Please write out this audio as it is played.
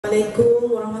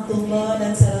Assalamualaikum warahmatullahi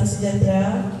dan salam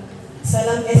sejahtera.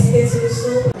 Salam SK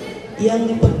Serusuk yang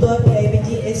di-Pertua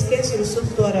PIBG SK Serusuk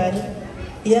Tuaran,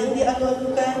 yang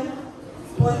dialu-alukan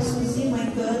Puan Suzy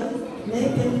Michael,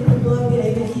 naib yang di-Pertua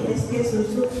PIBG SK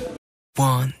Serusuk.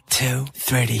 1, 2,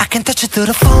 3 I can touch you through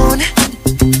the phone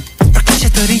or catch you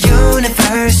through the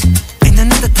universe. In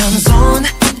another time zone,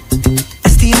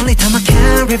 it's the only time I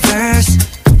can reverse.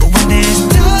 But when there's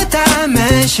two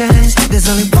dimensions, there's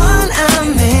only one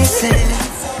I'm missing.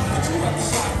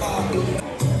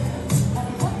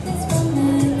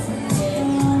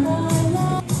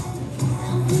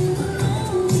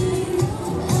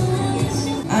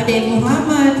 Adik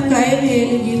Muhammad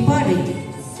Khairil Gifari.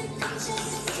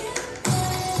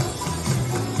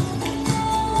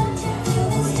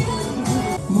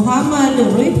 Muhammad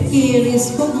Rifki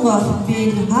Rizqullah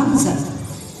bin Hamzah.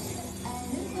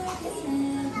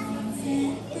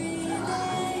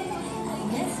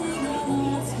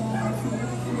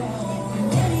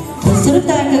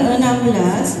 Peserta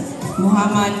ke-16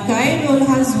 Muhammad Khairul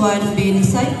Hazwan bin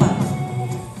Saipan.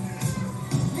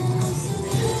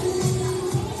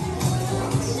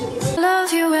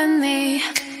 Love you and me,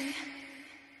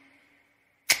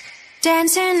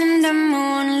 dancing in the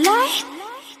moonlight.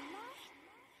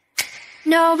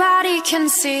 Nobody can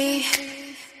see.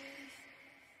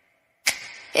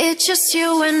 It's just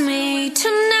you and me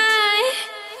tonight.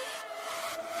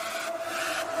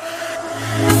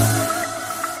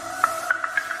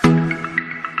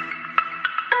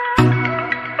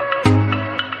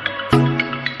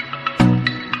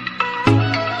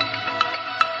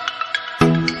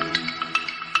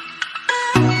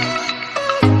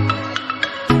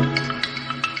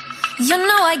 You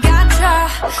know I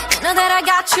gotcha, you know that I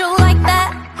got you like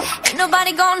that. Ain't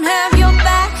nobody gonna have your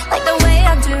back like the way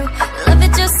I do. Love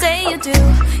it, just say you do.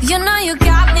 You know you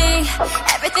got me.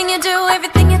 Everything you do,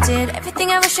 everything you did,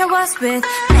 everything I wish I was with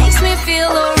makes me feel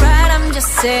alright, I'm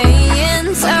just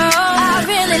saying. So I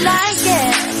really like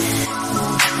it.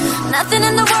 Nothing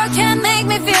in the world can make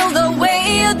me feel the way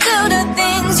you do the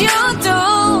things you do.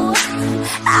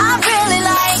 I really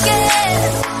like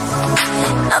it.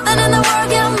 Nothing in the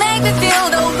world can make me feel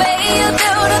the way you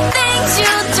do the things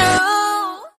you do.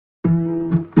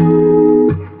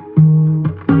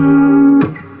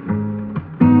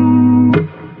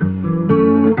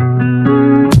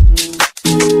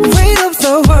 Weight of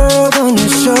the world on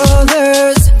your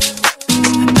shoulders,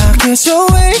 I guess your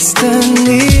waist and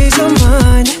ease your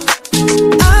mind.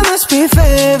 I must be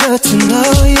favored to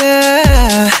know,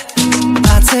 yeah.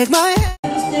 I take my hand.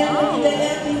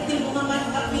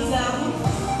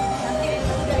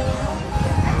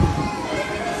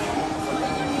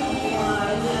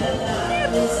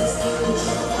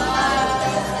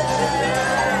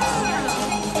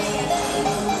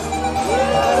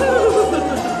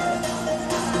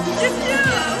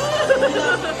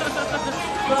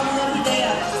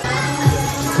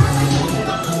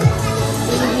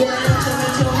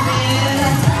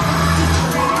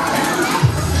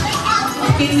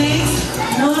 Okay, next,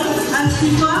 Nur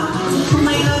Ashifa,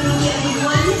 permainan yang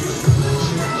dibuat.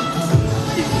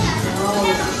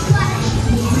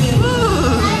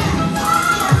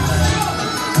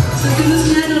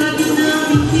 Seterusnya Nuradina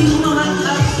binti Muhammad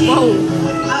Asri.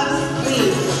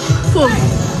 Asri.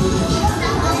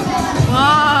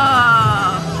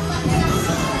 Wow.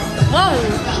 Wow.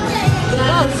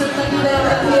 Dan serta kita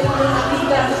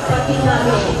perhatikan Fatimah.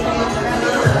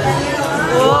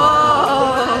 Wow.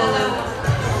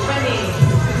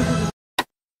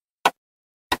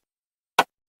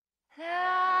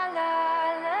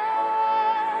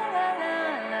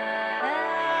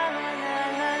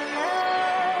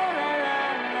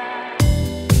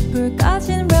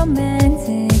 Forgotten romance.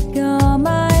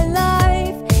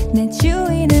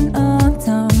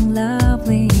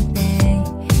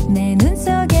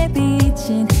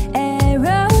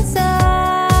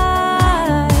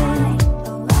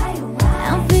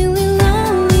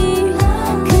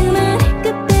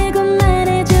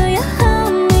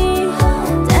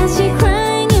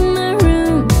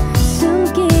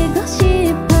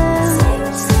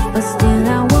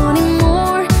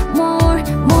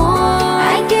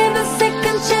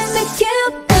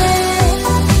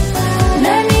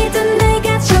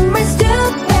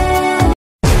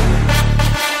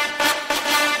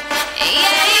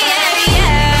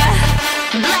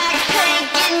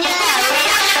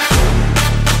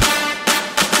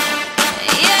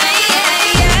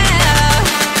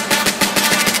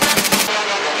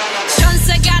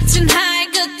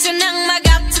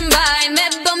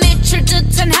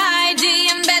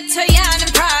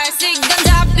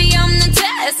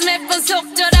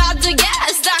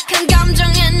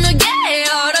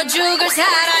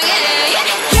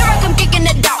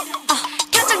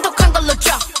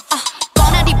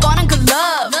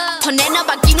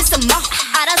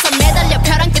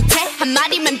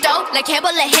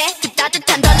 해볼래 해 그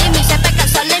따뜻한 떨림이 새빨간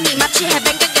설렘이 마치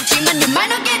해변가까지만 You might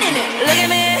not get in it Look at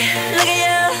me, look at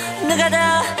you 누가 더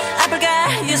아플까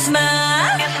You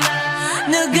smile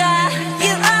누가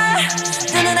You are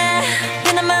두 눈에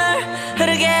피눈물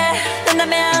흐르게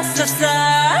된다면 So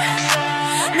sorry